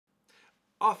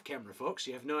off camera, folks.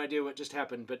 You have no idea what just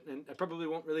happened, but and I probably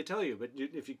won't really tell you, but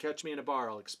if you catch me in a bar,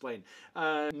 I'll explain.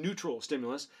 Neutral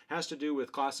stimulus has to do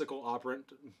with classical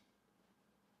operant.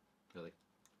 Really?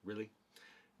 Really?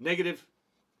 Negative?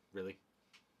 Really?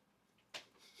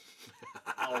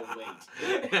 Oh, wait.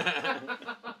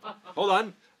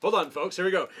 Hold on, folks. Here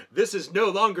we go. This is no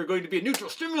longer going to be a neutral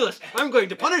stimulus. I'm going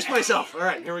to punish myself. All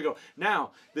right, here we go.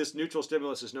 Now, this neutral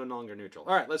stimulus is no longer neutral.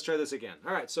 All right, let's try this again.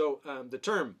 All right, so the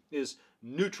term is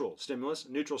neutral stimulus.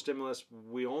 Neutral stimulus,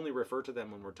 we only refer to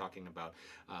them when we're talking about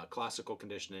classical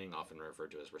conditioning, often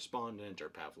referred to as respondent or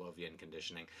Pavlovian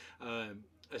conditioning.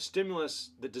 A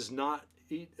stimulus that does not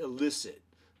elicit,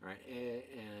 right,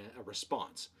 a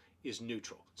response is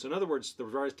neutral. So in other words, the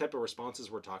various type of responses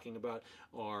we're talking about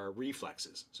are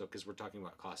reflexes. So because we're talking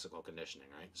about classical conditioning,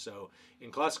 right? So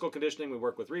in classical conditioning, we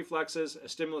work with reflexes. A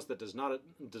stimulus that does not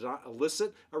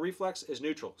elicit a reflex is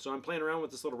neutral. So I'm playing around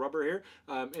with this little rubber here,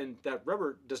 and that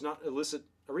rubber does not elicit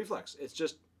a reflex. It's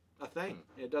just a thing.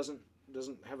 It doesn't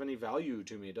have any value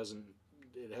to me.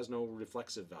 It has no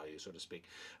reflexive value, so to speak.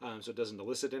 So it doesn't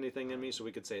elicit anything in me, so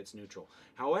we could say it's neutral.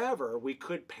 However, we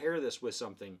could pair this with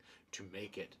something to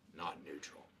make it not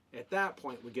neutral. At that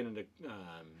point, we get into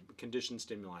conditioned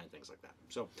stimuli and things like that.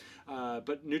 So,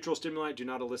 but neutral stimuli do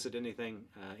not elicit anything,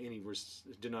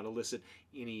 do not elicit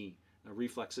any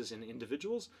reflexes in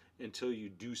individuals until you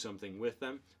do something with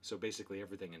them. So basically,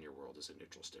 everything in your world is a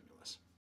neutral stimulus.